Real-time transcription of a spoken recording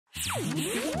The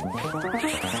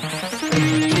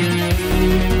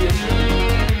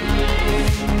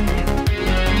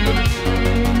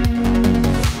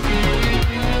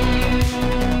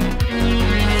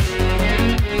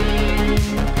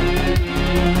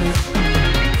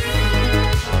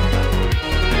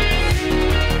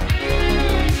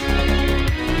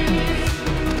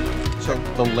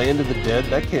land of the dead?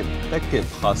 That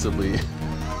can't possibly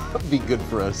be good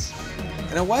for us.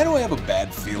 And now, why do I have a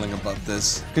bad feeling about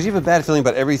this? Because you have a bad feeling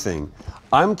about everything.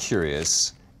 I'm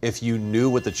curious if you knew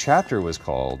what the chapter was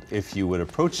called, if you would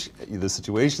approach the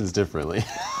situations differently.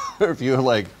 Or if you were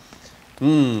like,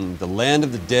 the land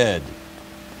of the dead.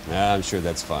 I'm sure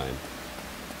that's fine.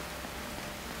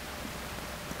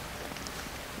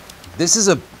 This is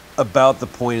about the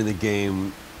point in the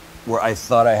game where I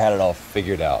thought I had it all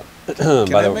figured out.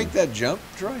 Can I make that jump,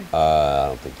 Troy? I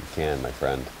don't think you can, my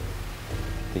friend.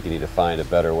 I think you need to find a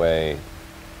better way.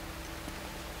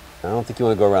 I don't think you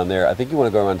want to go around there. I think you want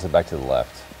to go around back to the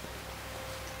left.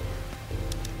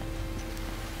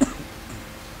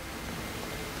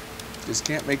 Just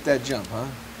can't make that jump, huh?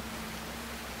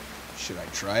 Should I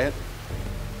try it?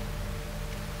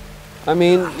 I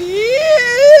mean, yeah!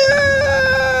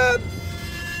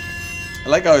 I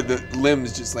like how the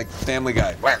limbs just like Family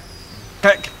Guy. Whack!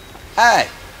 Peck! Hey!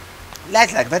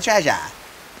 Let's look for treasure.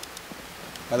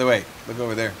 By the way, look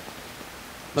over there.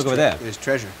 Look over there. There's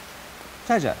treasure.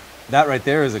 Treasure. That right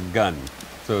there is a gun.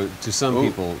 So to some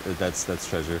people, that's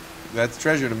treasure. That's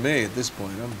treasure to me at this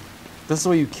point. That's the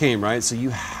way you came, right? So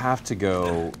you have to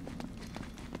go.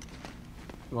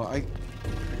 Well, I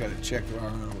gotta check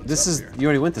around. This is here. You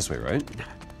already went this way, right?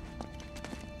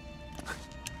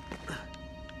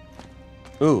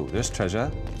 Ooh, there's treasure.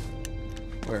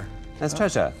 Where? That's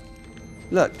treasure.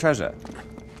 Look, treasure.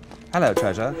 Hello,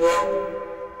 treasure.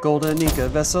 Golden Inca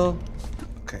vessel.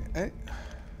 Okay. Hey.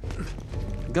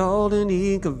 Golden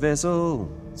Inca vessel.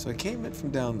 So I came in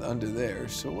from down under there.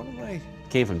 So what am I?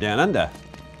 Came from down under.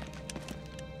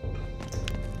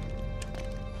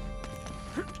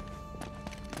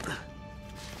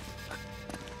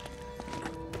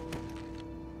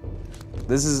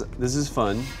 This is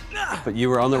fun, but you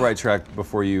were on the right track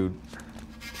before you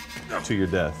to your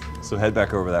death. So head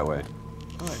back over that way.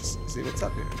 Oh, see what's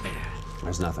up here.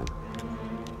 There's nothing.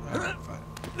 All right, fine.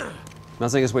 I'm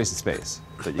not saying it's wasted space,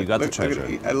 but you got the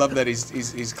treasure. I love that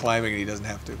he's climbing and he doesn't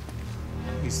have to.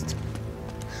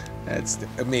 That's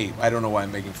me. I don't know why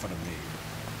I'm making fun of me.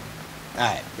 All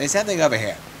right, there's something over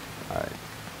here. All right.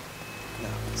 No.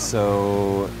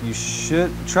 So you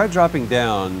should try dropping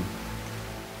down.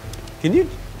 Can you?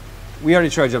 We already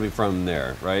tried jumping from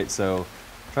there, right? So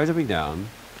try jumping down.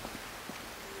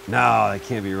 No, that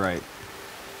can't be right.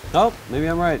 Nope, maybe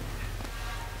I'm right.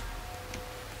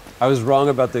 I was wrong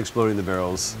about the exploding the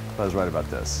barrels, but I was right about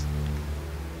this.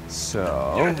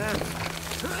 So, here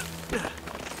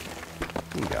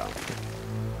you go.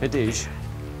 Hit Deej.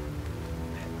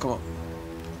 Come on.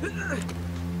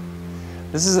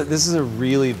 This is a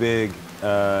really big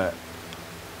kind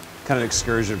of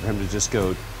excursion for him to just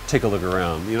go take a look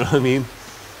around. You know what I mean?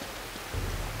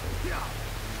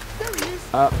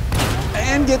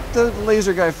 And get the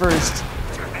laser guy first.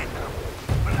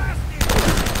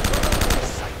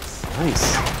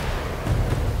 Nice.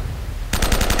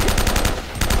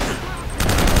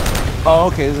 Oh,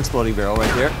 okay, there's an exploding barrel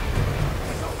right there.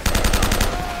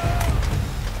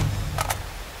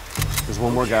 There's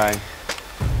one more guy.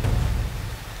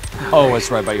 Oh,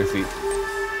 it's right by your feet.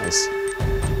 Nice.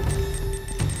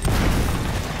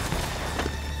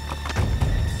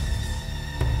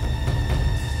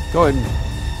 Go ahead.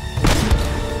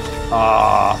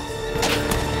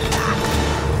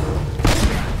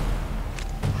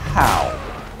 How?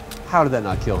 How did that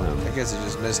not kill him? I guess I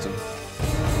just missed him.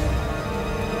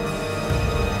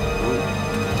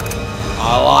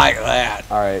 I like that.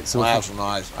 All right, so that's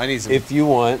nice. I need some. If you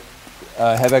want,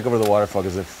 head back over to the waterfall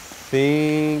because I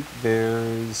think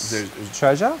there's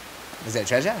treasure. Is that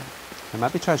treasure? There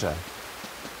might be treasure.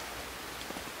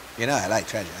 You know, I like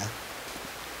treasure.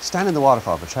 Stand in the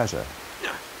waterfall for treasure.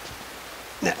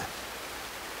 Nah.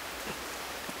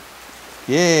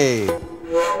 Yay!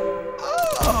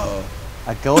 Oh,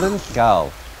 a golden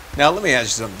gull. Now let me ask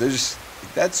you something.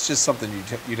 That's just something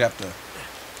you'd have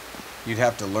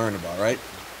to learn about, right?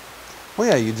 Well,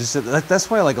 yeah, you just that's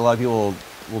why like a lot of people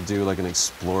will do like an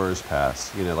explorer's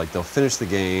pass. You know, like they'll finish the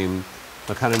game,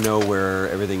 they'll kind of know where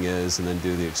everything is, and then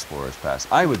do the explorer's pass.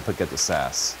 I would get the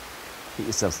sass. Get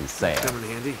yourself some sass. Coming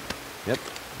handy. Yep,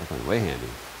 definitely way handy.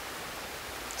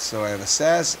 So I have a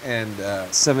sass and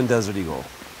 7 Desert Eagle.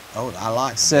 Oh, I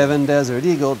like 7 Desert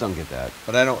Eagle. Don't get that.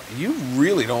 But I don't. You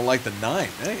really don't like the 9,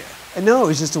 do you? No,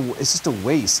 it's just a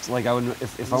waste. Like I would if I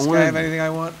Does this wanted. guy have anything I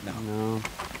want? No. No.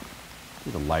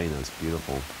 The lighting though is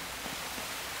beautiful.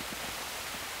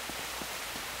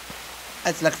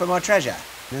 Let's look for more treasure.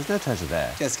 There's no treasure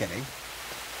there. Just kidding.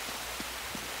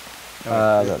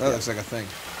 Oh, that yeah. looks like a thing.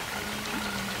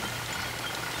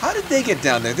 How did they get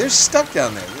down there? They're stuck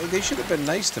down there. They should have been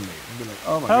nice to me. And be like,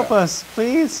 oh my Help god. us,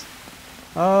 please.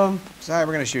 Sorry,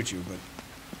 we're gonna shoot you, but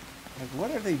like,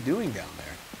 what are they doing down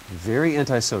there? Very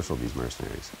antisocial, these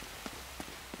mercenaries.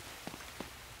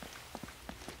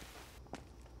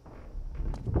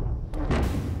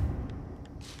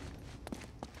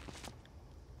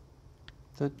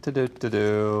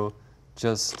 Do.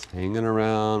 Just hanging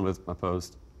around with my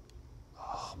post.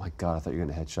 Oh my god, I thought you were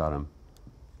gonna headshot him.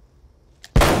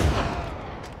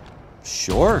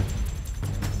 Sure.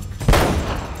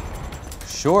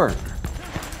 Sure.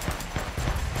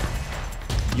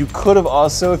 You could have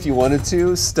also, if you wanted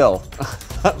to, stealth.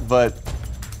 But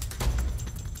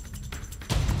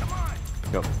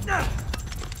go.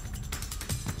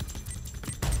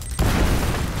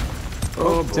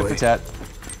 Oh boy. Tit for tat.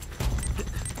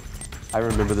 I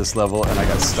remember this level, and I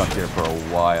got stuck here for a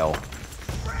while.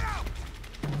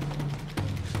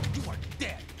 You are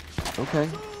dead. Okay.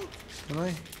 Am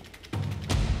I?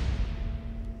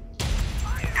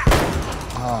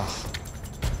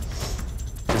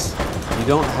 Just, you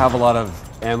don't have a lot of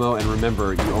ammo, and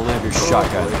remember, you only have your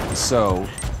shotgun. So,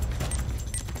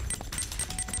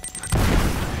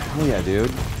 oh yeah,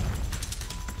 dude.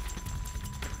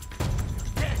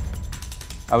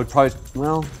 I would probably,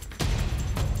 well,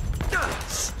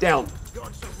 down.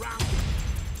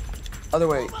 Other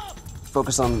way.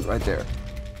 Focus on right there.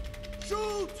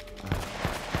 Shoot!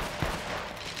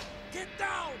 Get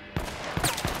down!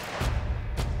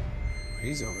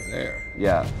 He's over there.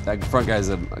 Yeah, that front guy's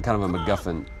kind of a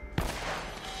MacGuffin.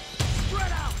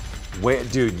 Spread out!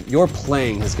 Wait, dude, your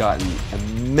playing has gotten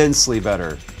immensely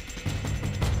better.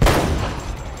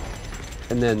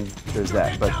 And then there's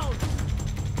that, but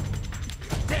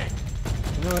Dead!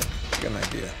 You know what? I got an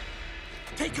idea.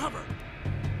 Take cover!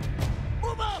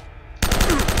 Move up!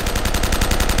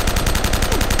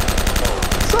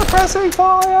 suppressing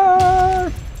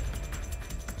fire!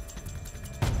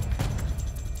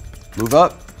 Move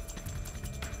up.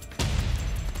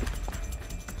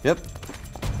 Yep.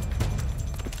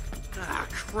 Ah,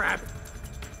 crap!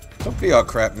 Don't be all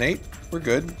crap, Nate. We're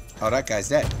good. Oh, that guy's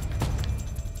dead.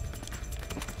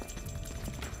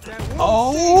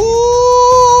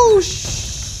 Oh,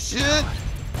 shit.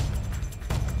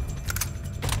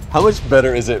 How much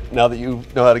better is it now that you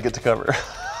know how to get to cover?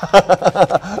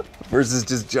 Versus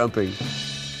just jumping.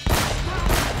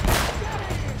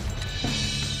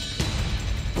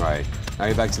 All right, now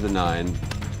you're back to the 9.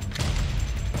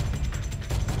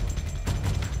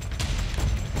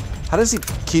 How does he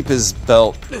keep his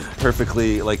belt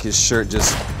perfectly, like his shirt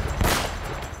just...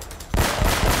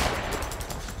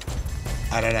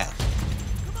 I don't know.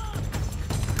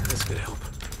 This could help.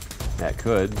 That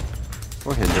could.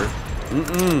 Or hinder.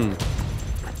 Mm-mm.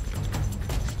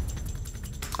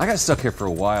 I got stuck here for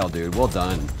a while, dude. Well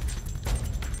done.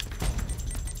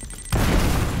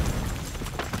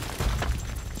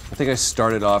 I think I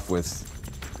started off with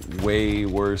way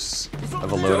worse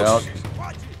of a loadout.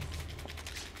 Watch it.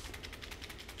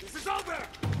 This is over.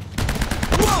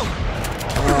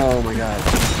 Oh my god.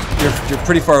 You're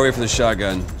pretty far away from the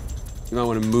shotgun. You might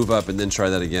want to move up and then try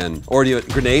that again. Or do you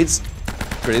grenades?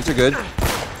 Grenades are good.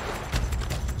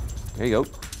 There you go.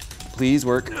 Please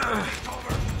work.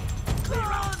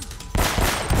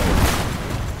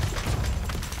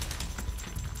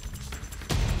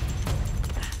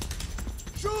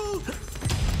 Shoot!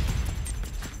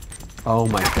 Oh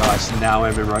my gosh, now I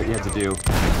remember what you have to do.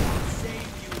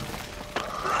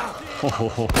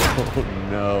 Oh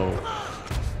no.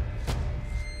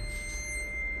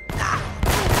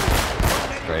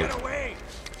 Great.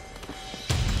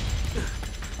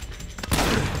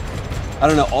 I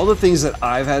don't know, all the things that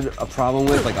I've had a problem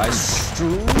with, like I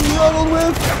struggled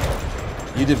with,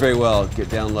 you did very well. Get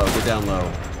down low, get down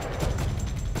low.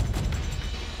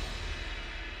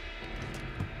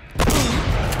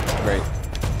 Great.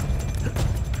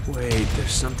 Wait,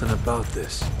 there's something about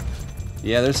this.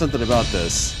 Yeah, there's something about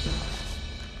this.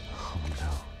 Oh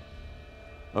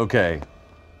no. Okay.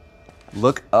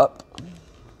 Look up.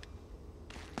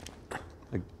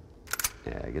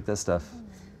 Yeah, get that stuff.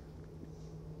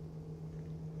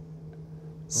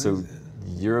 So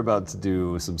you're about to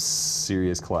do some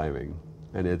serious climbing,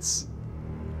 and it's,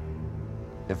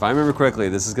 if I remember correctly,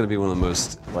 this is going to be one of the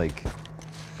most like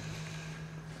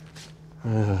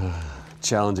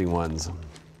challenging ones.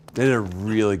 They did a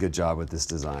really good job with this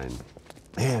design.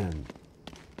 Man,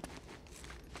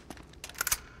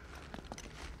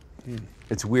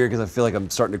 It's weird because I feel like I'm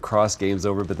starting to cross games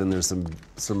over, but then there's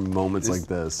some moments like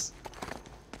this.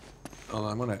 Oh,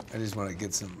 I just want to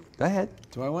get some. Go ahead.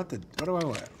 Do I want the? What do I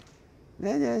want?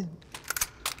 Yeah.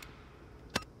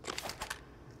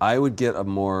 I would get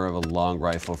more of a long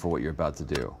rifle for what you're about to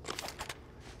do.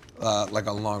 Like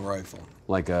a long rifle.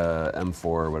 Like a M4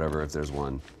 or whatever, if there's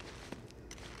one.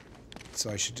 So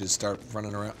I should just start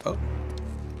running around. Oh.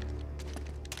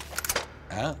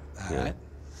 All right.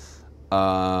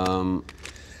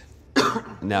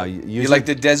 Now you like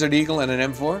the Desert Eagle and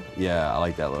an M4? Yeah, I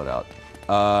like that loadout.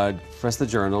 Press the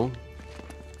journal.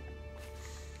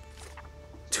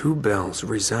 2 bells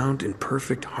resound in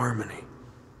perfect harmony.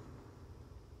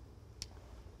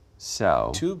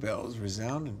 So. 2 bells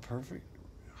resound in perfect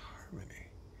harmony.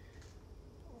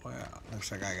 Well,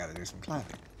 looks like I gotta do some climbing.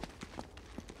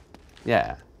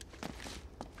 Yeah.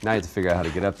 Now you have to figure out how to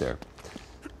get up there.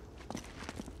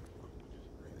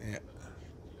 Yeah.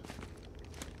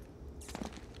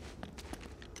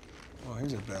 Oh,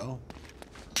 here's a bell.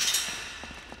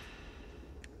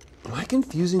 Am I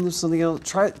confusing this with something else?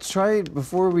 Try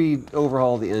before we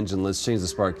overhaul the engine, let's change the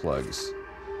spark plugs.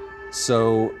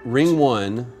 So, ring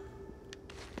 1,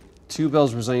 2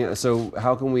 bells resounding. So,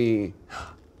 how can we...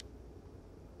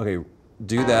 Okay,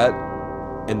 do that,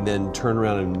 and then turn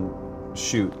around and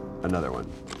shoot another one.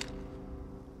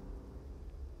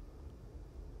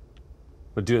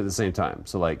 But do it at the same time.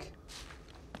 So, like...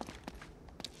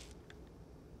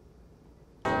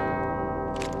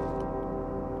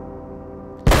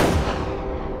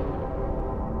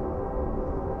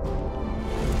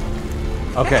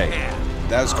 Okay.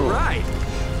 That was cool. All right.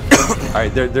 All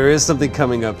right, there is something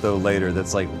coming up, though, later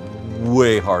that's, like,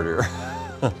 way harder.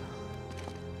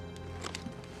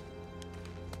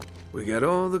 We got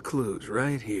all the clues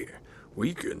right here.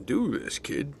 We can do this,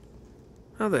 kid.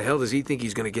 How the hell does he think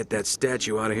he's gonna get that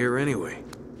statue out of here anyway?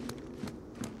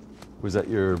 Was that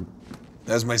your...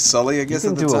 That was my Sully, I guess,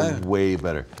 You at can the do time. a way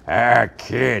better. Ah,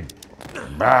 kid.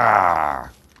 Bah.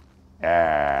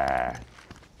 Ah.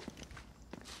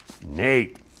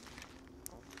 Nate.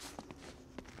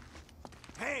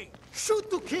 Hey, shoot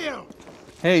to kill!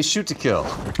 Hey, shoot to kill.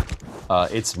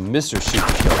 It's Mr. Shoot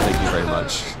to Kill. Thank you very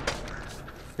much.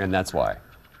 And that's why.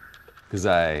 Because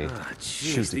I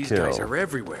shoot to these kill. guys are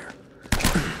everywhere.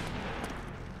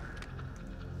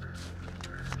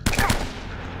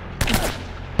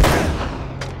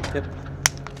 Yep.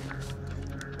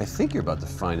 I think you're about to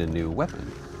find a new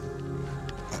weapon.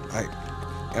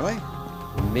 Am I?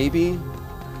 Maybe.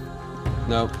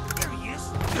 No. There he is.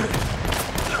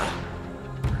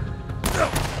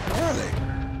 Where are they?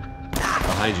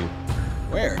 Behind you.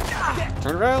 Where?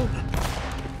 Turn around.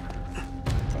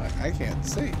 I can't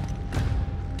see.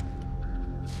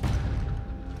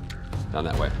 Down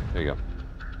that way. There you go.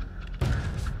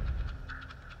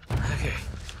 Okay.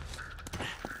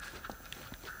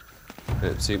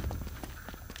 See?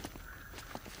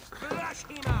 Flash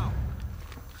him out.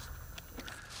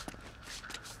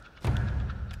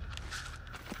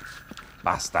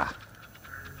 Basta.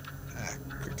 Ah,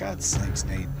 for God's sakes,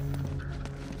 Nate.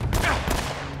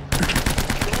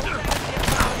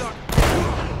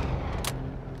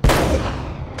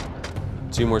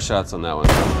 2 more shots on that one.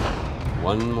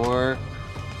 1 more.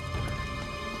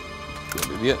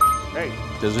 That'll be it. Hey.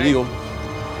 Desert Eagle.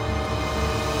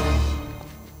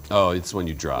 Oh, it's when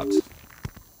you dropped.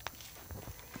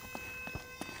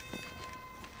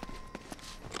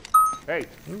 Hey,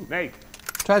 Nate.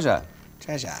 Treasure.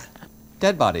 Treasure.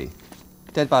 Dead body.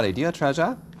 Dead body. Do you have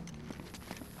treasure?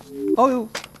 Oh,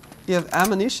 you have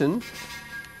ammunition.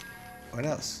 What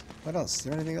else? What else? Is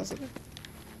there anything else in there?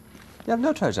 You have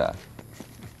no treasure.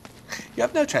 You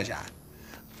have no treasure.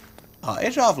 Oh,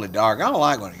 it's awfully dark. I don't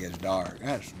like when it gets dark.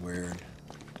 That's weird.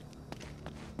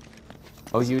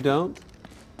 Oh, you don't?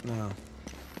 No.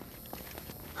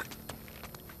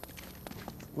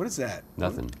 What is that?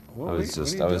 Nothing. What I are was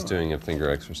you I was doing? doing a finger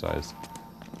exercise.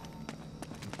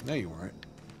 No, you weren't.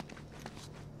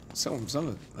 Oh,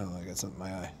 I got something in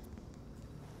my eye.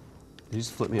 Did you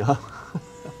just flip me off?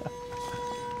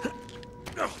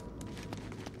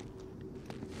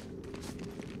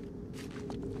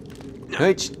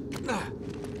 H.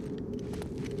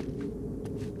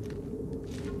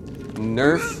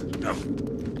 Nerf.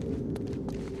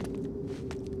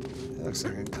 That looks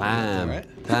like a Climb. right?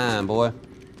 Climb, boy.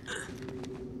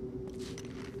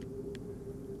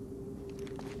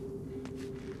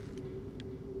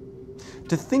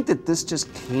 To think that this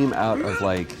just came out of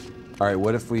like, all right,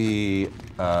 what if we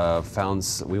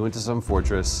we went to some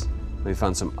fortress, we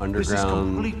found some underground. This is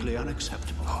completely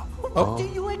unacceptable. What do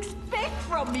you expect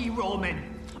from me,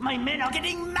 Roman? My men are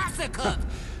getting massacred.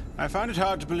 I find it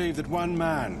hard to believe that one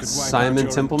man could wipe Simon out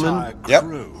your Templeman? entire Yep.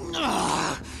 crew.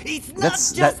 It's not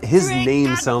That's just that. His Drake, name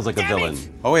God sounds like a damn villain. it!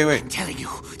 Oh, wait, I'm wait. telling you,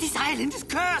 this island is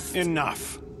cursed.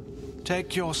 Enough.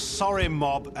 Take your sorry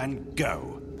mob and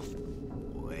go.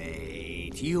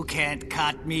 Wait, you can't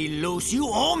cut me loose. You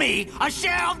owe me a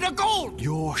share of the gold.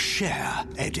 Your share,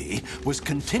 Eddie, was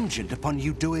contingent upon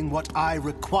you doing what I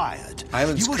required.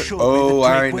 Island's you assured oh, me I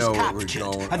that already Drake was know where we're captured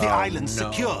going. and the Oh, island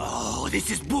no. secure. Oh, this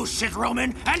is bullshit,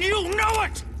 Roman, and you know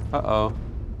it. Uh-oh.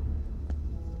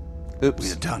 Oops.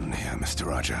 We're done here, Mr.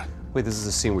 Roger. Wait, this is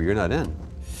a scene where you're not in.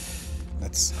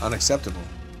 That's unacceptable.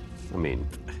 I mean,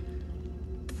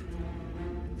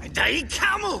 Dai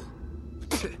Camel.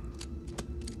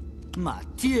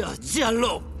 Matia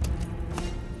Jallo.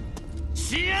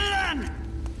 Sielan.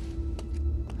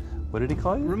 what did he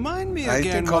call you? Remind me I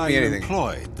again think call why me you anything.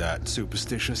 employed that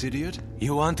superstitious idiot.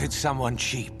 You wanted someone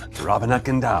cheap. Robinack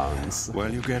Downs.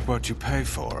 Well, you get what you pay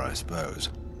for, I suppose.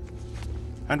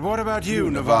 And what about you,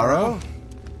 You, Navarro?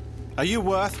 Are you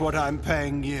worth what I'm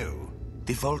paying you?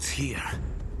 The vault's here.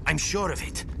 I'm sure of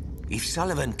it. If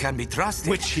Sullivan can be trusted...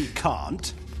 Which he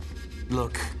can't.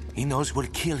 Look, he knows we'll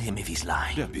kill him if he's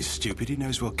lying. Don't be stupid. He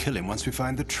knows we'll kill him once we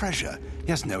find the treasure.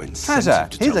 He has no incentive Treasure.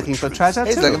 to He's tell looking the for truth. treasure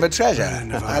He's too. looking for treasure.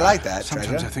 Navarro, I like that, Sometimes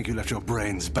treasure. I think you left your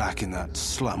brains back in that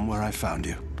slum where I found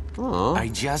you. Aw. I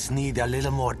just need a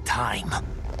little more time.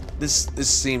 This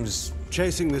seems...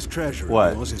 Chasing this treasure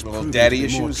What? of yours is A little proving daddy to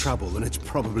be more issues? trouble than it's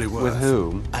probably worth. With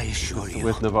whom? I assure you.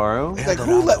 With Navarro? Like,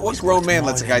 who let, what grown man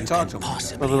lets a guy talk to him?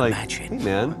 Well, they're like, hey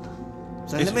man,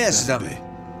 So let me ask you something.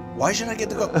 Why should I get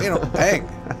to go? You know, bang.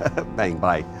 bang,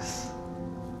 bye.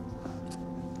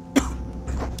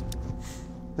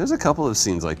 There's a couple of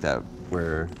scenes like that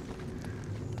where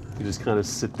you just kind of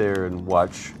sit there and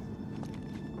watch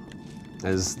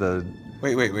as the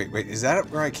Wait. Is that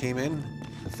where I came in?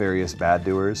 nefarious bad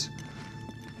doers.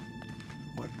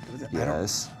 What? I don't-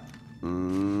 Yes.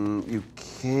 You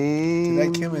came.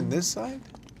 Did I come in this side?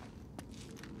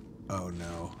 Oh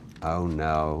no. Oh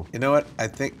no. You know what? I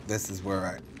think this is where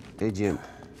I A jump.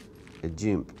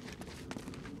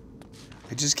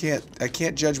 just can't. I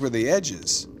can't judge where the edge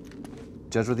is.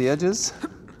 Judge with the edges?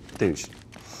 Douche.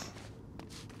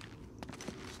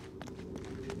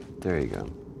 There you go.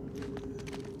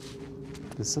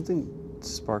 Does something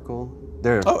sparkle?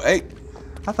 There. Oh, hey!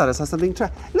 I thought I saw something.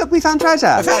 Look, we found treasure!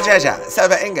 I found treasure.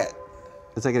 Silver ingot.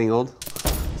 Is that getting old?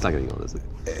 It's not getting old, is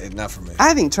it? Not for me.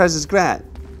 I think treasure's grand.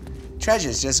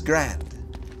 Treasure's just grand.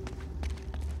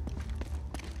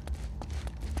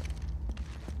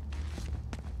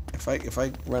 If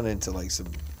I run into like some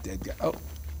dead guy. Oh,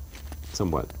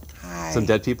 Somewhat. hi. Some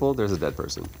dead people? There's a dead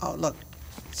person. Oh, look.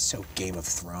 So Game of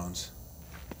Thrones.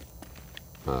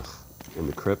 Ugh. In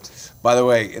the crypt. By the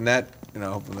way, in that, I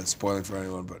hope I'm not spoiling for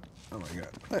anyone, but oh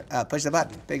my god. Push the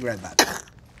button. Big red button.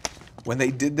 When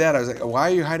they did that, I was like, why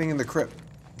are you hiding in the crypt?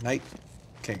 Night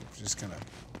King just gonna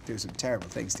do some terrible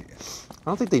things to you. I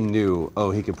don't think they knew, oh,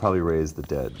 he could probably raise the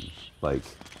dead. Like,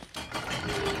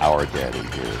 our dead in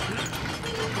here.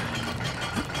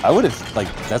 I would have, like,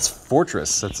 that's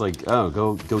Fortress. That's like, oh,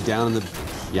 go down in the,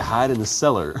 you hide in the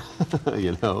cellar,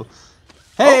 you know?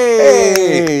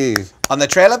 Hey! Hey! On the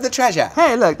trail of the treasure.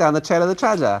 Hey, look, down the trail of the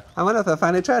treasure. I wonder if I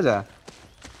find a treasure.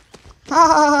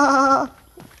 Ah!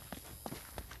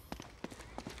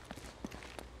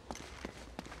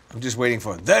 I'm just waiting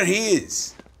for it. There he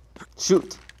is.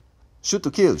 Shoot. Shoot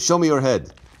to kill. Show me your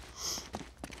head.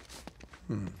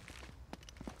 I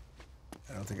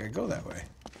don't think I go that way.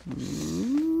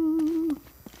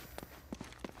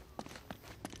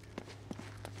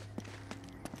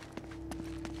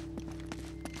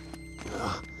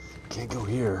 Can't go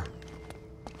here.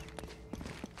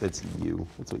 That's you.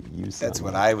 That's what you said. That's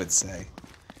what I would say.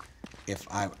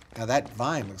 Now that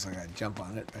vine looks like I'd jump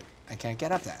on it, but I can't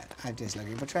get up that. I'm just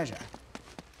looking for treasure.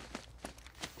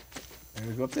 I'm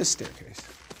gonna go up this staircase.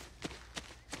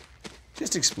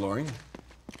 Just exploring.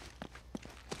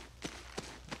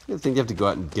 I think you have to go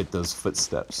out and get those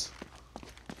footsteps.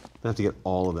 You have to get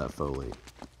all of that Foley.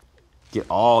 Get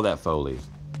all that Foley.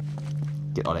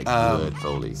 Get all that good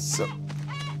Foley. So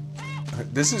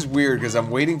this is weird because I'm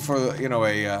waiting for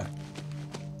a.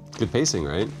 Good pacing,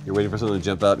 right? You're waiting for someone to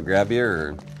jump out and grab you,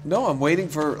 or No, I'm waiting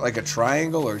for like a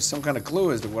triangle or some kind of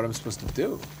clue as to what I'm supposed to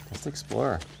do. just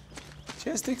explore.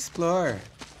 Just explore.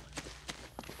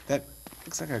 That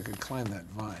looks like I could climb that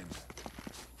vine.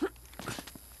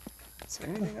 Is there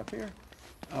anything up here?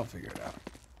 I'll figure it out.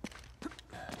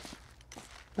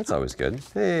 That's always good.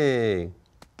 Hey.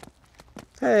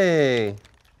 Hey.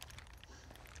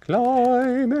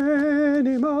 Climb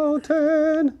any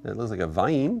mountain. That looks like a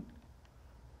vine.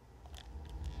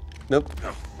 Nope.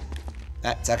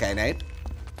 That's okay, Nate.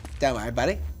 Don't worry,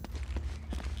 buddy.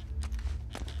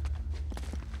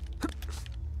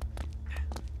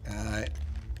 Alright.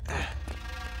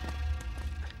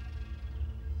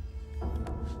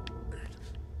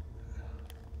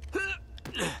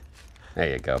 There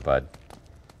you go, bud.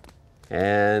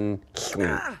 And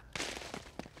Yeah.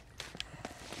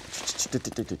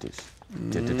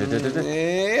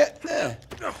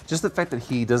 just the fact that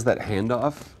he does that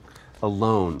handoff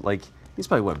alone, like he's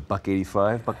probably what,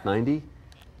 $1.85, $1.90?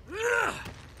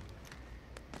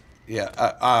 Yeah.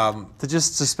 To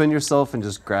just suspend yourself and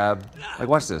just grab, like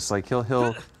watch this, like he'll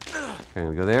okay, I'm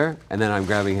gonna go there, and then I'm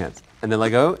grabbing hands, and then let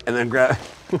go, and then grab.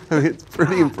 It's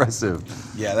pretty impressive.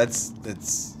 Yeah, that's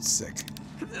sick.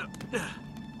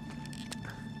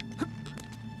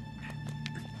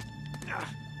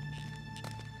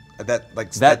 That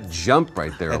like That jump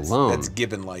right there alone. That's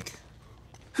Gibbon like.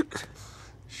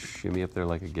 Shimmy up there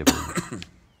like a gibbon.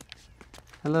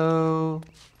 Hello.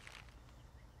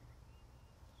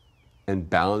 And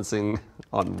balancing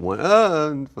on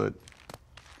one foot.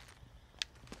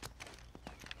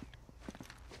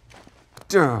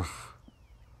 Duh.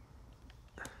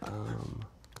 I wonder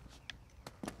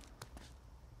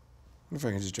if I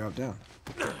can just drop down.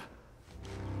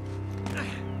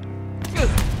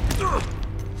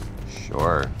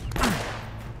 Sure.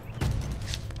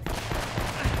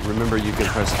 Remember, you can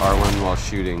press R1 while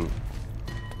shooting.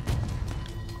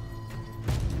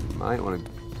 You might want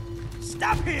to.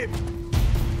 Stop him!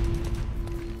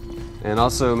 And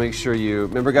also make sure you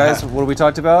remember, guys. What we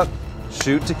talked about?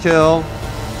 Shoot to kill.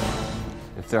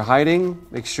 If they're hiding,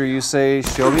 make sure you say,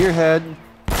 "Show me your head."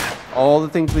 All the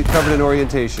things we covered in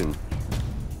orientation.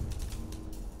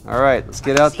 All right, let's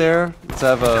get out there. Let's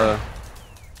have a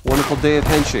wonderful day of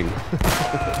henching.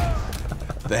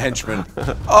 The henchman.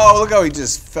 Oh, look how he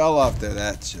just fell off there.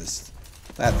 That's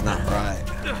not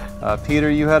right. Peter,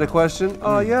 you had a question?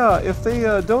 Yeah, if they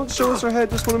don't show us our head,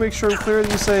 just want to make sure I'm clear. And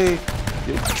you say,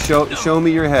 show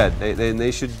me your head.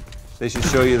 They should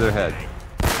show you their head.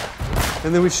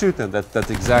 And then we shoot them. That's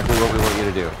exactly what we want you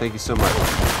to do. Thank you so much.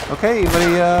 Okay,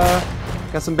 anybody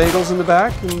got some bagels in the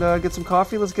back and get some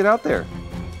coffee? Let's get out there.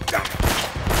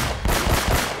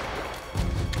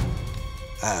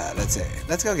 Let's see.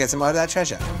 Let's go get some more of that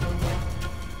treasure.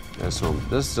 There's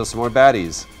still some more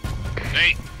baddies.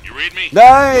 Hey, you read me?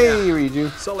 Hey, read you.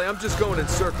 Sully, I'm just going in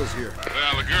circles here.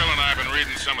 Well, the girl and I have been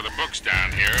reading some of the books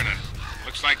down here, and it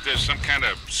looks like there's some kind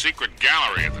of secret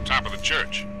gallery at the top of the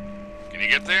church. Can you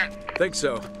get there? Think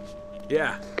so.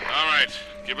 Yeah. All right.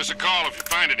 Give us a call if you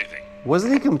find anything.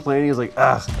 Wasn't he complaining? He was like,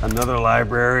 another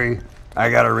library. I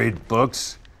gotta read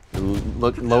books. And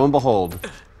look, lo and behold,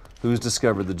 who's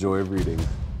discovered the joy of reading?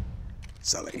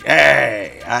 Sully.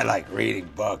 Hey, I like reading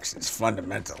books. It's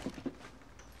fundamental.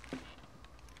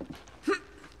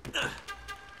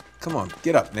 Come on,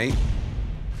 get up, Nate.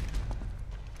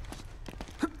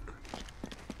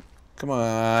 Come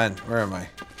on. Where am I?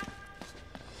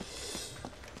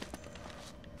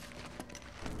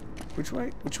 Which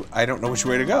way? I don't know which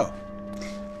way to go.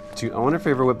 I wonder if I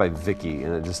ever went by Vicky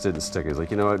and it just didn't stick. It's like,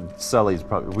 you know what, Sully's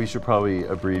probably, we should probably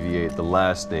abbreviate the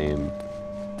last name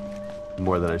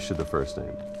more than I should the first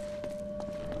name.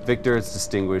 Victor, it's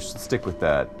distinguished. Stick with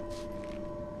that.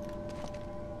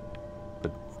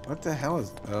 But What the hell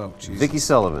is... Oh, Jesus. Vicky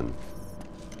Sullivan.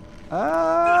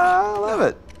 I love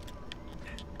it.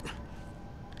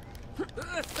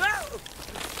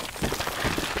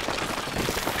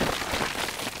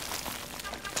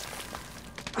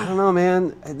 I don't know,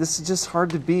 man. This is just hard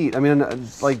to beat. I mean,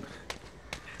 like...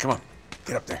 Come on,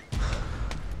 get up there.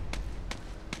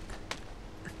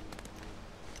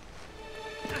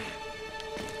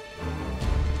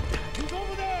 He's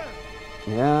over there!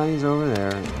 Yeah, he's over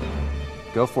there.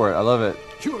 Go for it. I love it.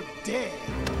 You're dead!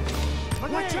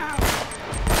 Watch out!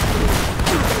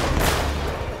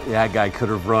 Yeah, that guy could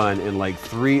have run in like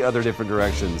 3 other different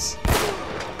directions.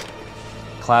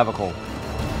 Clavicle.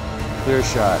 Clear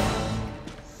shot.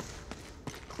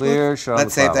 Clear shot.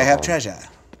 Let's see if they have clavicle. treasure.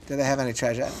 Do they have any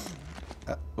treasure?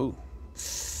 Ooh.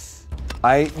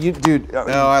 Dude.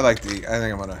 No, I think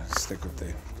I'm gonna stick with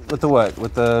the... With the what?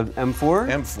 With the M4?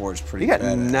 M4 is pretty You got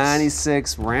badass.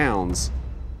 96 rounds.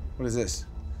 What is this?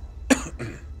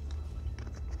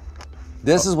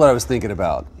 This is what I was thinking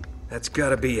about. That's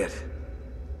gotta be it.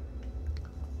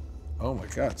 Oh my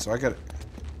god, so I got it.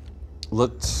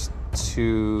 Looked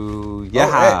to... Oh,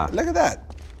 Yeah. hey, look at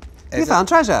that. You found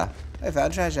treasure. I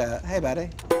found treasure. Hey, buddy.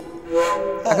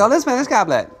 I got this man's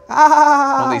goblet.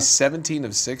 Ah! Only 17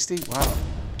 of 60? Wow.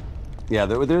 Yeah,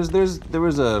 there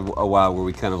was a while where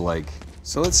we kind of like...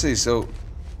 So let's see. So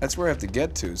that's where I have to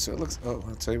get to. So it looks... Oh,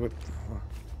 I'll tell you what.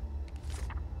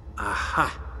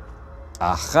 Aha.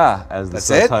 Aha, as the That's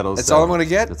it? subtitles That's say. all I'm gonna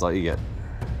get? That's all you get.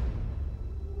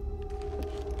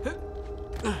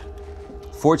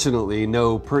 Fortunately,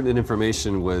 no pertinent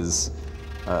information was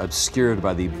obscured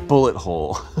by the bullet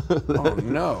hole. Oh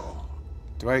no.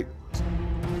 Do you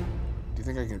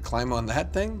think I can climb on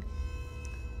that thing?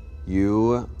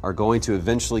 You are going to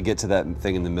eventually get to that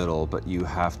thing in the middle, but you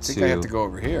have to... I think I have to go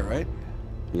over here, right?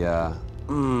 Yeah.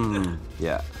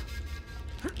 Yeah.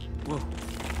 Whoa.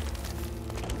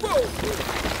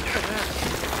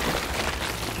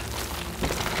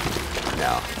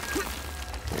 Now.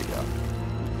 There you go.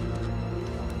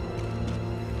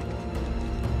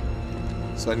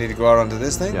 So I need to go out onto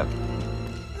this thing? Yep.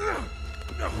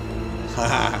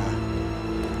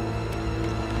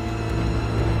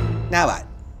 Now what?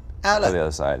 Oh, To look. the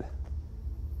other side.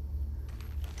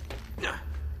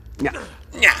 Yeah.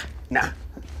 Nah.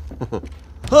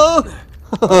 Oh,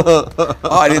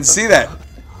 I didn't see that.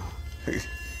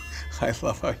 I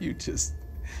love how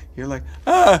you're like,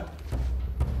 ah.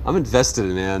 I'm invested,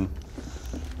 man.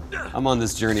 I'm on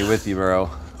this journey with you, bro.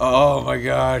 Oh my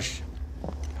gosh.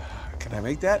 Can I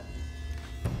make that?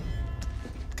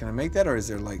 Can I make that, or is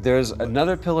there like... There's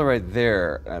another pillar right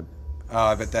there. Oh,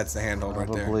 I bet that's the handhold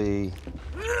right there. Probably.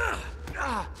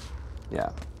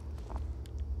 Yeah.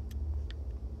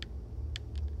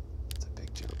 It's a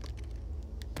big jump.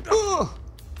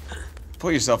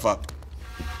 Pull yourself up.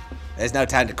 There's no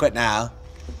time to quit now.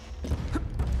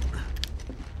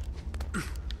 I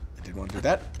didn't want to do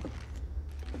that.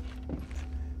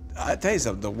 I tell you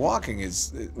something, the walking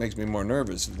it makes me more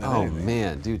nervous than Oh anything.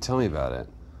 man, dude, tell me about it.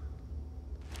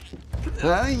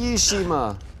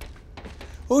 Yishima.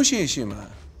 Ushishima.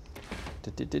 Oh,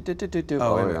 wait a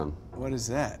we're minute. done. What is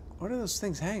that? What are those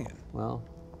things hanging? Well,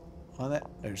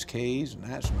 There's keys, and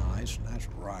that's nice, and that's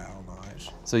real nice.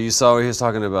 so you saw what he was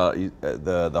talking about,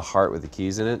 the heart with the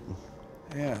keys in it?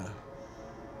 Yeah.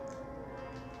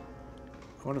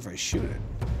 I wonder if I shoot it.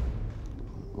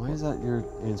 Why is that your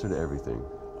answer to everything?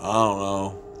 I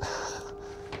don't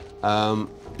know.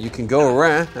 You can go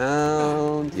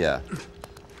around. Yeah.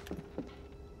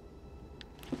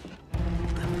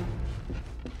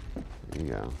 There you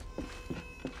go.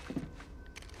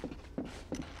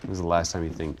 When was the last time you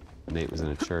think Nate was in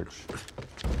a church?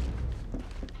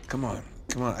 Come on.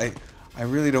 I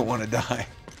really don't want to die.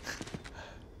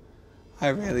 I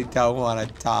really don't want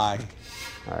to die.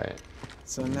 All right.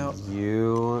 So now...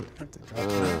 You. I have to drop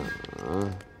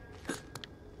that.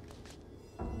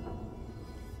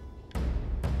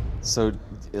 So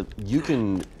you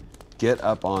can get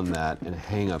up on that and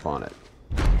hang up on it.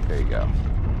 There you go.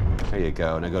 There you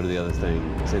go. Now go to the other thing.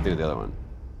 Same thing with the other one.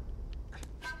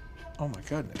 Oh my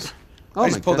goodness. Oh I my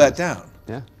just pulled that goodness. down.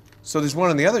 Yeah. So there's one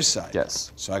on the other side.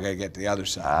 Yes. So I gotta get to the other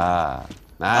side.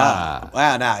 Well,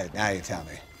 Now you tell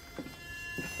me.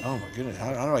 Oh my goodness,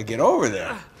 how do I get over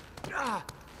there?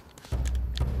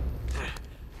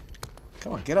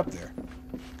 Come on, get up there.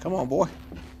 Come on, boy.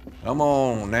 Come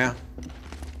on now.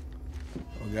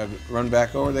 We gotta run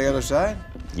back over the other side?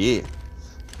 Yeah.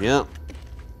 Yep.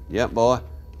 Yep, boy.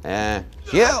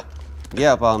 Help.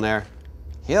 Yep, on there.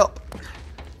 Help.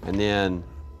 And then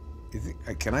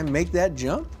Can I make that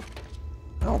jump?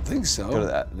 I don't think so. go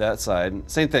to that side.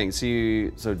 Same thing.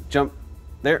 So jump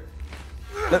there.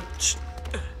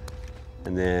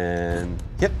 And then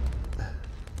hip.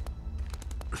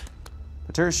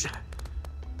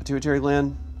 Pituitary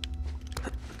gland.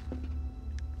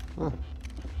 Huh.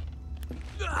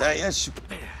 Yes.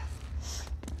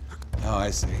 Oh,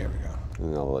 I see. Here we go.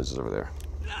 And all the ledges over there.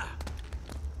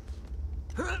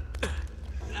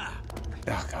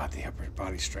 Oh God, the upper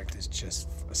body strength is just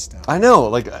astounding. I know,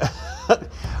 like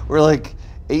we're like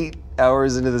 8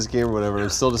 hours into this game or whatever. I'm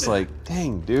still just like,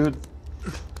 dang, dude.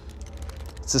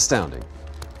 It's astounding.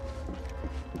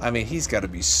 I mean, he's got to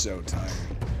be so tired.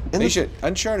 And They should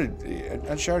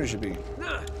Uncharted should be.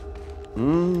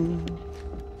 And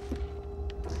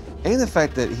the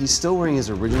fact that he's still wearing his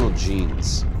original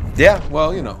jeans. Yeah,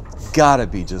 well, you know. Gotta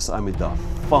be just, I mean, the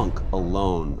funk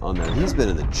alone on that. He's been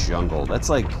in the jungle. That's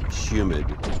like humid.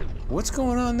 What's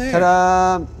going on there?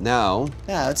 Ta-da! Now.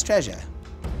 No, it's treasure.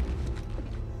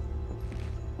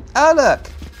 Oh, look!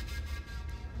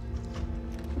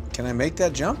 Can I make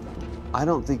that jump? I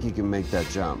don't think you can make that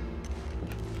jump.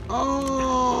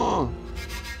 Oh!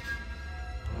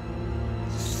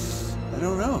 I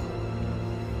don't know.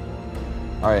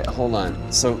 All right, hold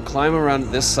on. So climb around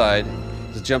this side.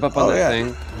 Just jump up on Oh, that yeah.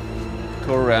 thing.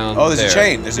 Go around. Oh, there's there. a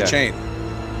chain. There's Yeah. a chain.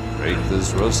 Break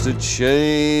those rusted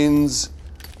chains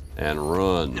and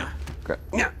run.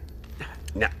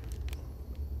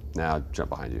 Now jump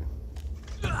behind you.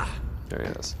 There he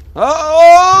is.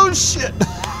 Oh shit!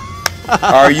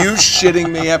 Are you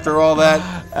shitting me after all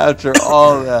that? After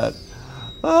all that.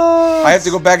 Oh, I have to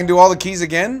go back and do all the keys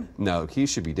again? no, keys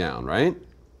should be down, right?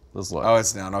 Let's look. Oh,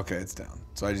 it's down. Okay, it's down.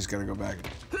 So I just gotta go back.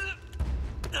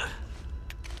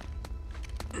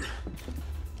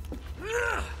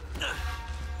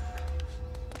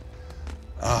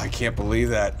 Oh, I can't believe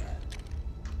that.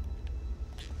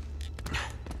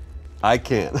 I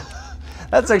can't.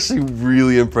 That's actually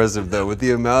really impressive, though, with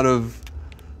the amount of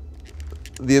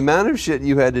shit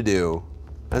you had to do.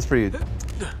 That's pretty.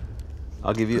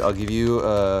 I'll give you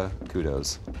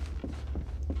kudos.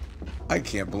 I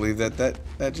can't believe that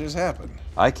just happened.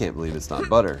 I can't believe it's not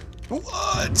butter.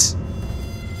 What?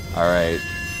 All right,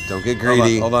 don't get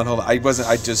greedy. Hold on. I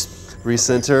just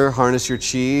Recenter, harness your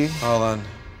chi. hold on.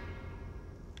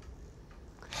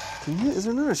 Is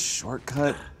there not a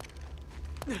shortcut?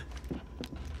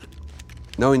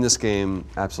 Knowing this game,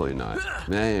 absolutely not.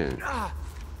 Man. All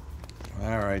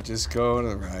right, just go to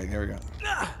the right. Here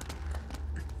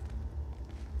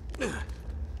we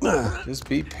go. Just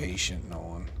be patient,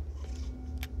 Nolan.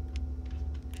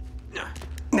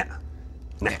 Nah.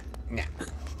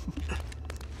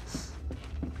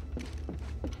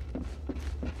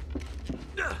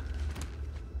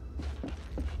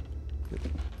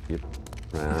 Yep.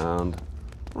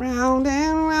 Round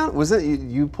and round. Was that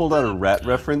you pulled out a rat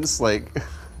reference like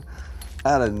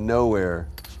out of nowhere?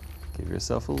 Give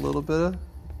yourself a little bit of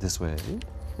this way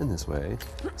and this way.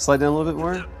 Slide down a little bit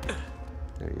more.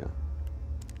 There you go.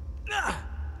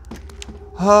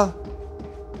 Huh?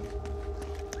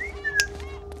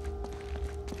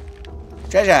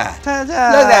 Treasure! Treasure! Look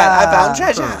at that! I found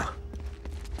treasure!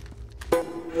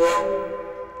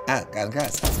 Ah, got a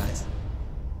grass. That's nice.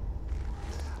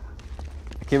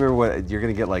 I can't remember what you're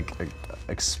gonna get, like a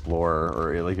explorer,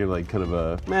 or like you're like kind of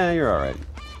a you're all right.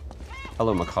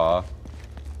 Hello, macaw.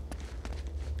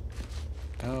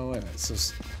 Oh wait a minute.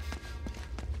 So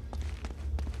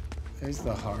there's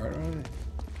the heart.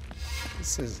 It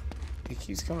says it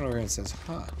keeps coming over here and says,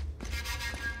 "Huh."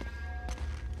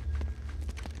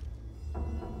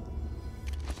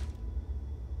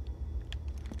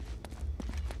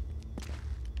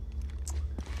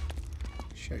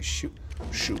 Should I shoot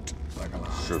like a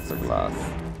glass? Shoot the glass.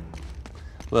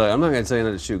 Look, I'm not gonna tell you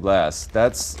not to shoot glass.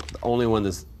 That's the only one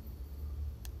that's.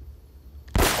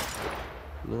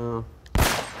 No.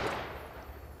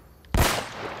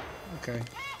 Okay.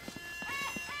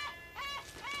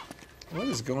 What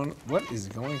is going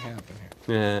to happen here?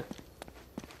 Yeah.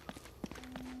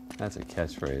 That's a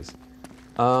catchphrase.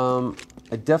 I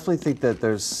definitely think that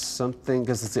there's something,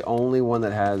 because it's the only one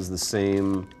that has the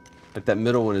same. Like that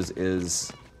middle one is.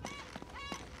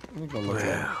 Let me go look at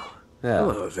it. Yeah.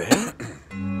 Hello there.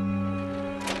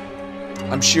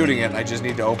 I'm shooting it. I just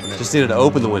need to open it. Just needed to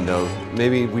open the window.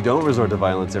 Maybe we don't resort to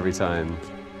violence every time.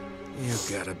 You've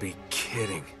gotta be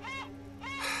kidding.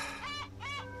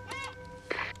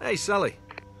 Hey, Sully.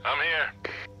 I'm here.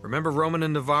 Remember Roman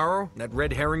and Navarro? That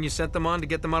red herring you sent them on to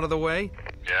get them out of the way?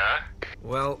 Yeah?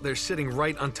 Well, they're sitting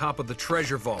right on top of the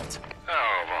treasure vault.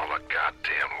 Oh, of all the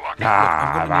goddamn luck. Look,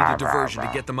 I'm gonna need a diversion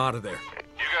to get them out of there.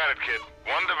 You got it, kid.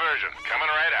 One diversion. Coming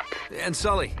right up. And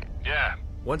Sully, Yeah.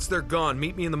 once they're gone,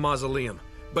 meet me in the mausoleum.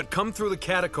 But come through the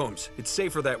catacombs. It's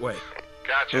safer that way.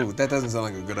 Gotcha. Ooh, that doesn't sound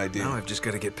like a good idea. Now I've just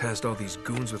got to get past all these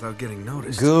goons without getting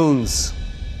noticed. Goons.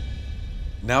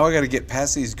 Now I got to get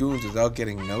past these goons without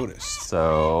getting noticed.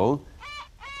 So,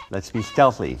 let's be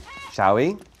stealthy, shall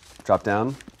we? Drop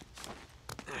down.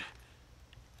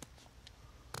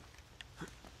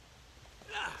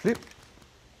 Flip.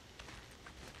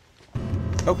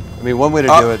 Oh, I mean, one way to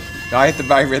do it. No, I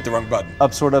hit the wrong button.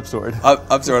 Up sword, up sword.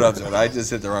 Up sword. I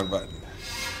just hit the wrong button.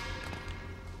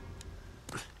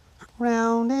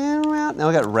 Round and round. Now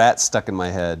I got rats stuck in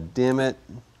my head. Damn it.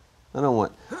 I don't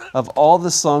want. Of all the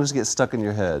songs that get stuck in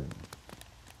your head.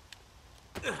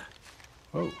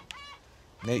 Whoa.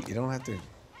 Nate, you don't have to.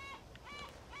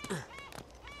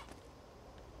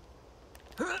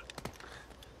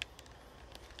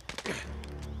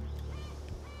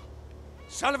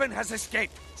 Sullivan has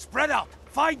escaped. Spread out.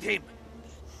 Find him.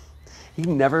 He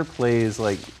never plays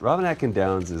like Robin Atkin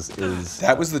Downes is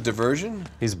That was the diversion?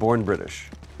 he's born British.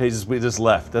 We just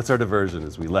left. That's our diversion,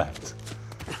 is we left.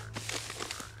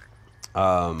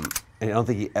 And I don't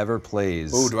think he ever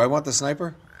plays. Oh, do I want the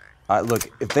sniper?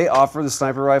 Look, if they offer the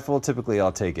sniper rifle, typically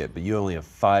I'll take it, but you only have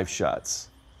 5 shots.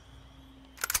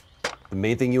 The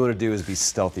main thing you want to do is be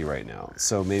stealthy right now.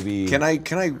 So maybe. Can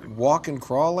I walk and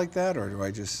crawl like that, or do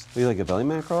I just? Maybe like a belly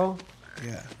man crawl?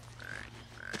 Yeah.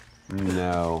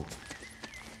 No.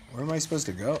 Where am I supposed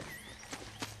to go?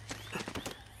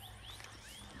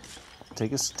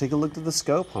 Take a look at the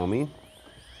scope, homie.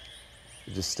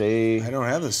 Just stay. I don't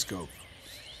have the scope.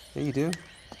 Yeah, you do.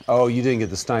 Oh, you didn't get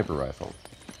the sniper rifle.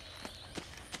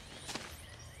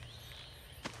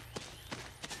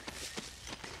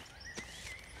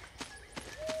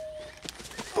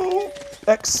 Oh,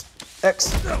 X.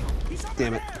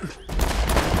 Damn it.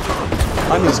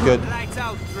 Timing's good. I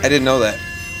didn't know that.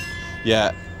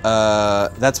 Yeah,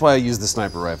 that's why I use the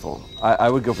sniper rifle. I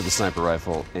would go for the sniper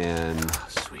rifle and... Oh,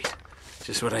 sweet.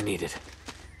 Just what I needed.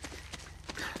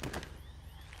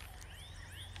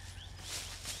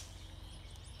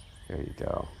 There you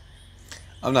go.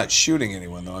 I'm not shooting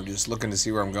anyone, though. I'm just looking to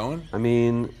see where I'm going. I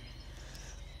mean...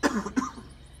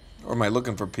 Or am I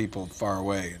looking for people far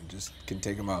away and just can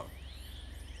take them out?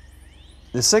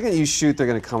 The second you shoot, they're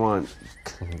gonna come on.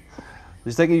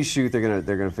 The second you shoot, they're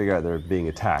gonna figure out they're being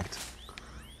attacked.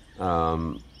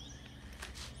 But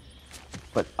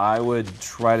I would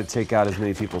try to take out as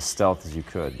many people stealth as you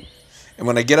could. And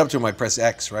when I get up to them, I press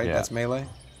X, right? Yeah. That's melee?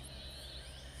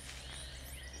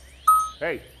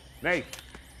 Hey, Nate.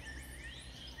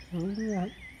 Don't do that.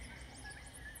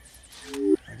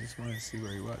 I just wanted to see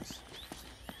where he was.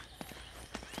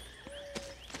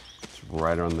 It's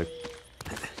right on the.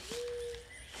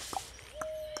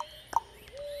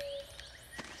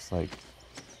 It's like.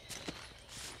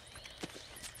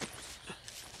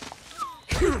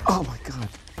 Oh my god.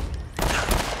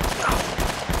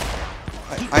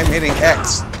 I'm hitting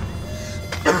X.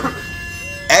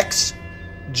 X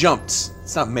jumps.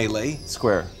 It's not melee.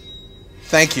 Square.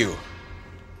 Thank you.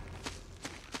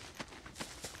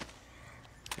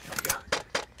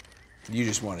 You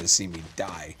just wanted to see me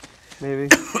die. Maybe.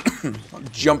 I'm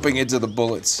jumping into the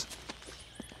bullets.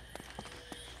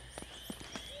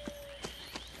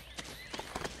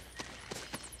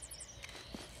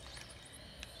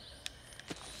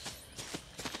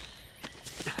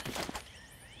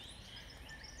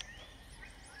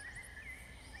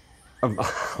 I'm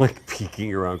like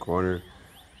peeking around corner.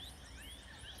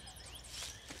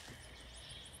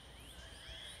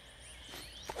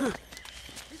 Where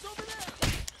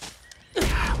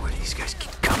do these guys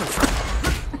keep coming from?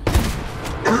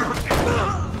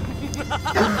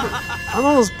 I'm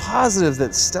almost positive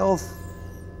that stealth.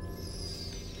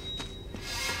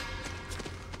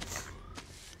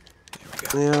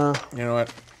 Yeah. You know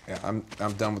what? Yeah,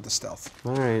 I'm done with the stealth.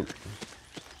 All right.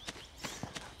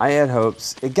 I had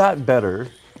hopes. It got better,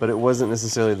 but it wasn't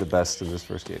necessarily the best in this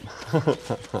first game.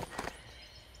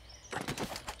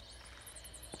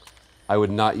 I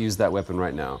would not use that weapon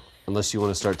right now, unless you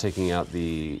want to start taking out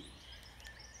the...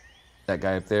 That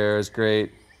guy up there is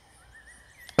great.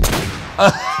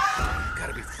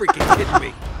 Gotta be freaking kidding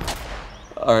me.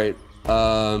 All right.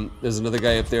 There's another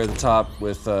guy up there at the top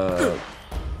with...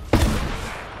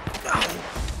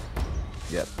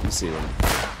 Yep, you see him.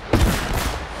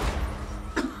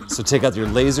 So take out your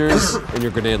lasers and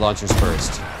your grenade launchers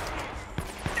first.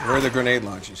 Where are the grenade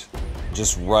launchers?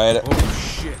 Just right. Oh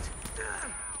shit.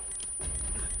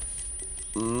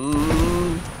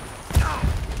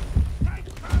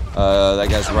 That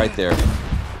guy's right there.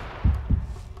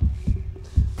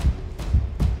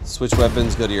 Switch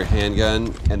weapons, go to your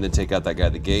handgun, and then take out that guy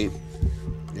at the gate.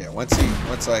 Yeah, once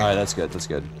I... All right, that's good. That's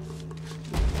good.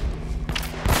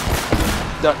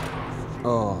 Duck.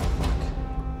 Oh,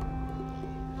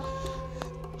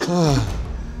 fuck.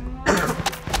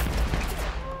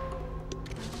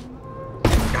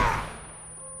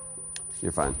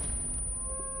 You're fine.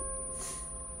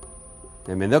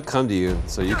 I mean, they'll come to you,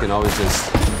 so you can always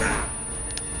just...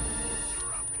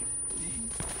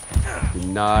 Do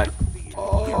not...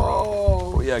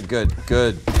 Oh, yeah, good,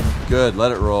 good, good.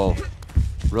 Let it roll.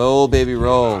 Roll, baby,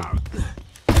 roll.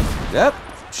 Yep,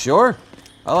 sure.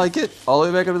 I like it. All the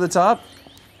way back up to the top.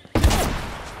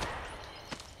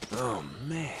 Oh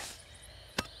man.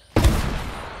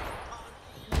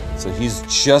 So he's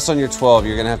just on your 12.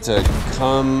 You're gonna have to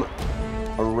come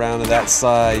around to that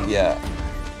side. Yeah.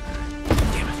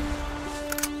 Damn it.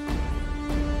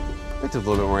 Picked up a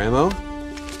little bit more ammo.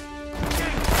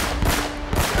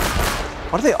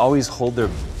 Why do they always hold they're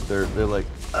like,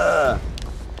 I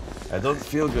don't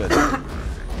feel good.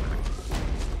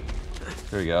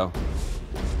 There we go.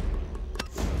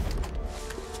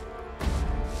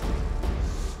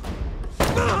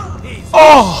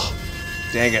 Oh!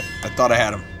 Dang it. I thought I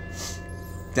had him.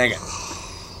 Dang it.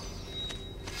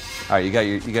 All right, you got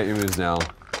your moves now.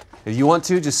 If you want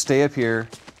to, just stay up here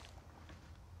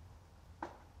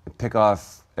and pick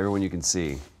off everyone you can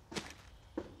see.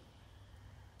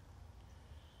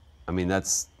 I mean,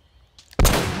 that's...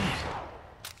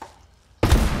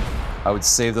 I would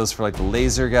save those for like the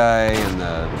laser guy and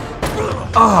the...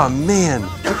 Oh, man!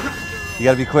 You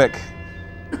gotta be quick.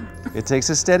 It takes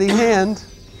a steady hand.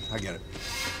 I get it.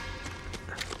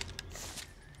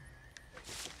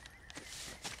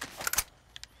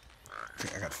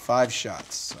 5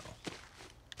 shots, so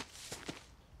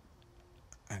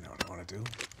I know what I want to do.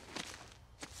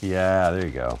 Yeah, there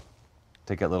you go.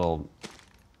 Take that little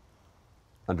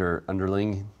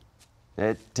underling.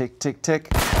 Tick, tick, tick.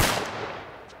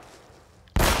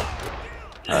 All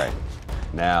right,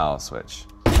 now switch.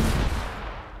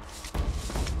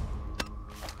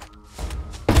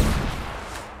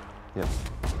 Yep.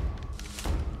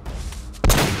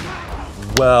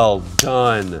 Well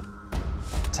done.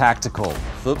 Tactical.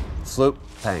 Floop, floop,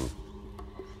 bang.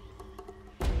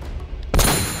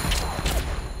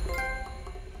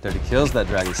 There he kills that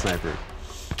dragon sniper.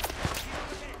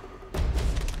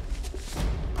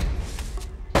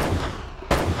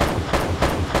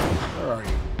 Where are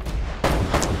you?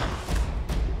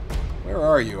 Where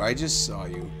are you? I just saw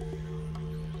you.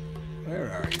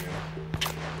 Where are you?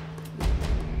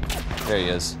 There he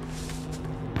is.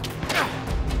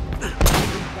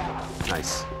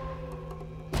 Nice.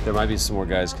 There might be some more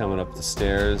guys coming up the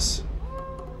stairs.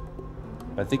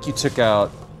 I think you took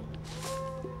out...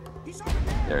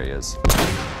 There he is.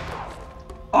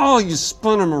 Oh, you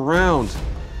spun him around.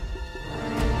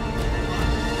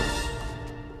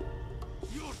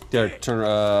 There,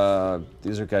 turn.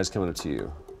 These are guys coming up to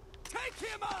you.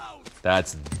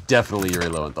 That's definitely Yuri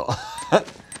Lowenthal.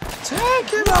 Take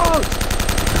him out!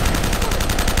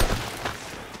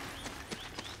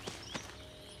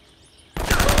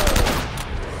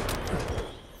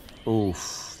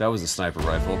 Oof, that was a sniper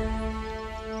rifle.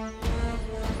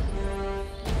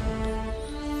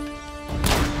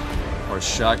 Or a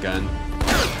shotgun.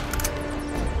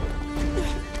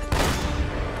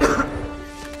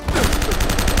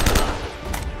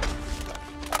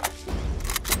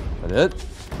 That it?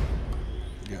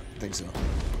 Yeah, I think so.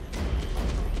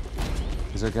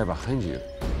 Is there a guy behind you?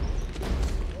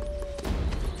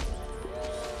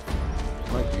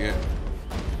 Might be it.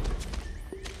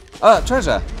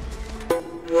 Treasure!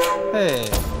 Hey!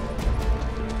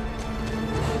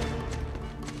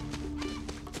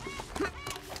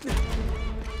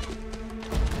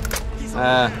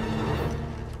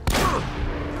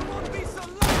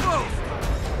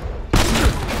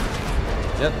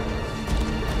 Yep.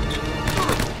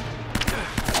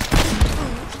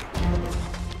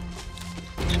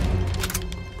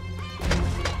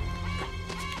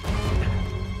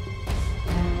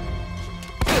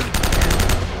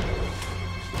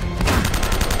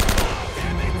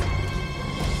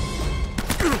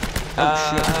 Oh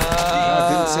shit. I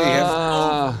didn't see him.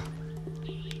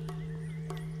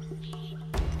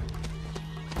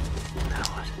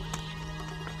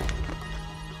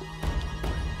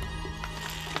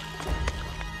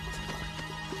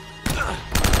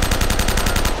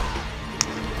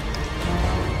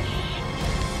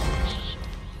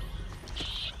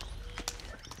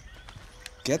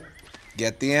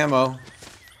 Get the ammo.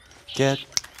 Get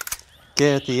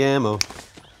the ammo.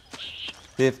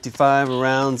 55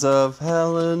 rounds of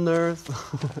hell and earth.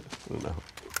 I don't know.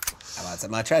 I want some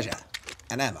more treasure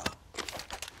and ammo.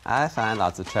 I find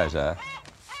lots of treasure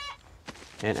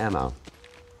and ammo.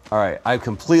 All right, I've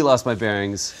completely lost my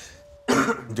bearings.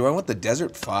 Do I want the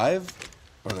Desert 5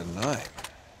 or the 9?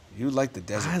 You like the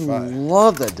Desert 5. I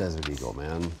love that Desert Eagle,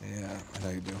 man. Yeah, I know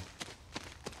you do.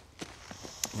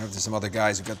 I know there's some other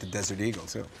guys who got the Desert Eagle,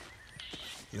 too.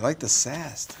 You like the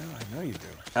SAS, too. I know you do.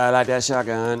 I like that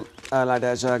shotgun. I like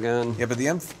that shotgun. Yeah, but the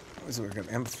what is it, we got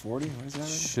M40? What is that?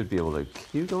 Should be able to... Can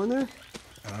you go in there?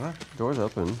 I don't know. Door's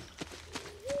open.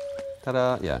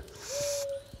 Ta-da. Yeah.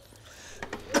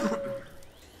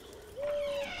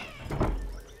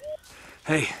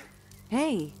 Hey,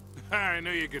 Hey, I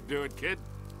knew you could do it, kid.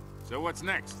 So what's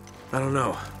next? I don't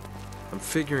know. I'm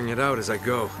figuring it out as I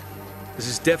go. This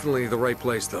is definitely the right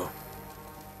place, though.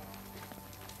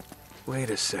 Wait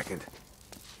a second.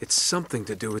 It's something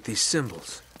to do with these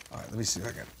symbols. All right, let me see if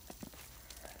I can.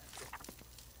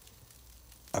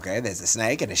 Okay, there's a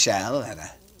snake and a shell and a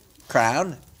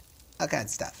crown. All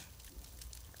kinds of stuff.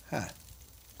 Huh.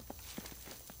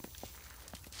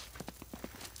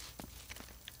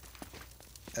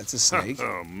 That's a snake.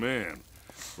 Oh, man.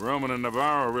 Roman and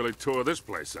Navarro really tore this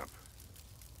place up.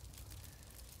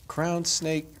 Crown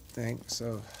snake thing,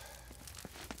 so...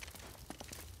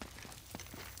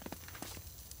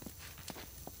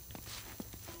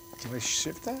 Can I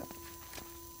shift that?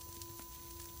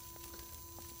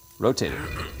 Rotate it.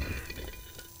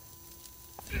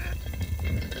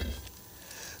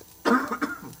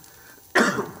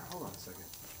 Hold on a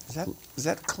second. Is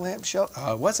that clamshell?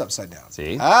 Oh, it was upside down.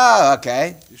 See? Oh,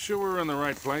 okay. You sure we're in the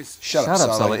right place? Shut up,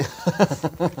 Sully.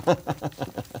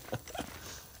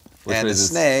 Which And way the does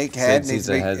snake head needs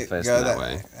to be, head facing go that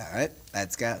way. All right,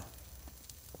 let's go.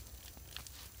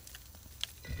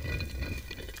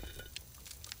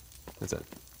 That's it.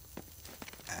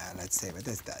 Let's see what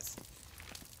this does.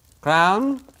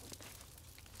 Crown.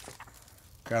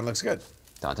 Crown looks good.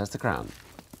 Don't touch the crown.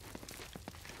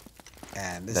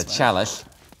 And this The one. chalice.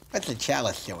 What's the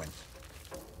chalice doing?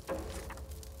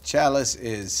 Chalice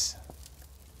is...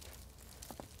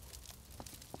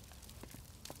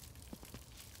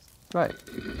 Right.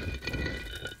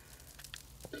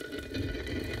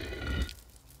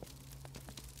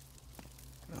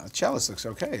 Chalice looks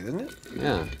okay, doesn't it?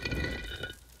 Yeah.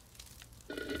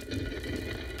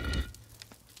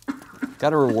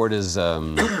 Got to reward his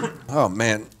Oh,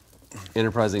 man.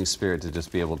 enterprising spirit to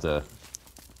just be able to.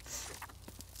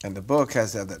 And the book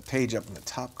has that page up in the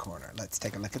top corner. Let's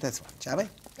take a look at this one, shall we?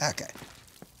 Okay.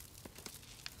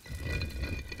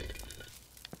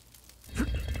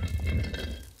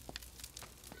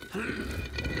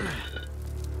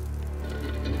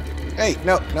 Hey,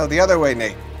 no, the other way,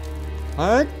 Nate.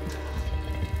 What?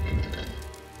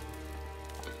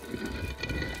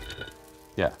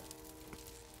 Yeah.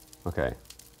 Okay.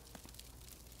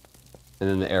 And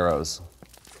then the arrows.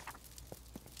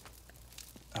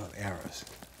 Oh, the arrows.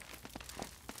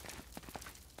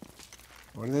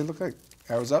 What do they look like?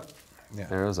 Arrows up? Yeah.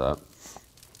 Arrows up.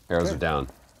 Arrows Okay. are down.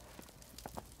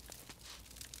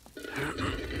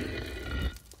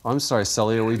 Oh, I'm sorry,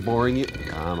 Sully. Are we boring you?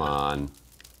 Come on.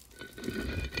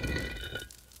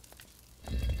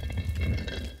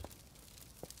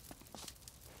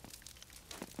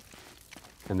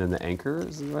 And then the anchor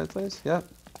is in the right place? Yep.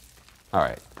 All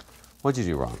right. What'd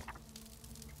you do wrong?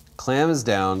 Clam is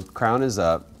down. Crown is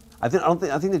up. I think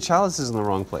the chalice is in the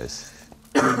wrong place.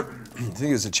 You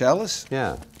think it's a chalice?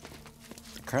 Yeah.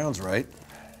 The crown's right.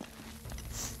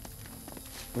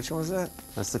 Which one was that?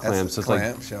 That's the clam. That's So the it's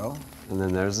clam like, shell. and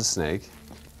then there's the snake.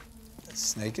 The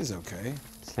snake is okay.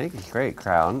 Snake is great.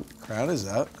 Crown. Crown is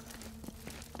up.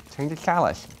 Change the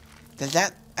chalice. Does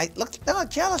that... No,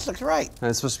 chalice looks right. And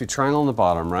it's supposed to be triangle on the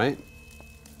bottom, right?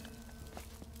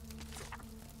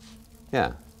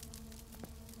 Yeah.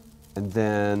 And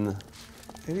then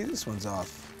Maybe this one's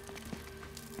off.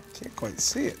 Can't quite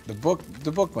see it. The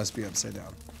book must be upside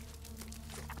down.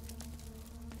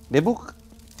 the book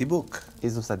The book.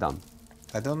 is upside down.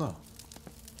 I don't know.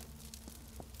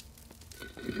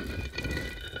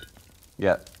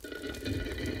 Yep.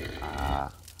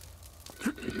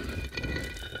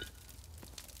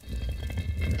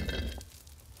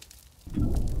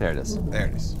 There it is. There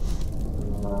it is.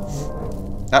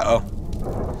 Uh-oh.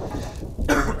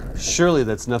 Surely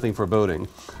that's nothing foreboding.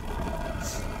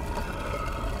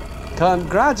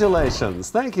 Congratulations!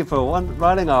 Thank you for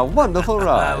riding our wonderful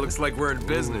ride. Looks like we're in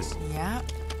business. Yeah.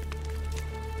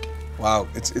 Wow,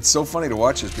 it's so funny to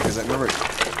watch this because I remember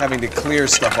having to clear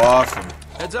stuff off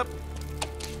Heads up.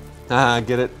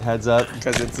 Get it? Heads up.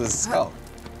 because it's a cell.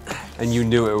 And you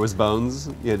knew it was bones?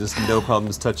 Yeah, just no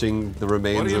problems touching the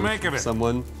remains What do you make of it?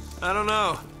 someone? I don't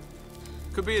know.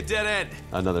 Could be a dead end.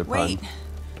 Another pun. Wait.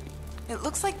 It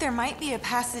looks like there might be a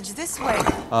passage this way.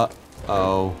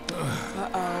 Uh-oh.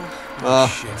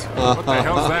 Shit. What the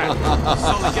hell's that?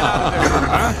 Sully, get out of there.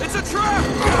 Huh? It's a trap!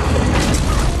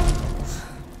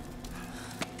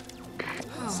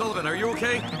 Sullivan, are you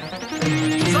okay?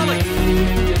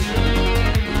 Sully!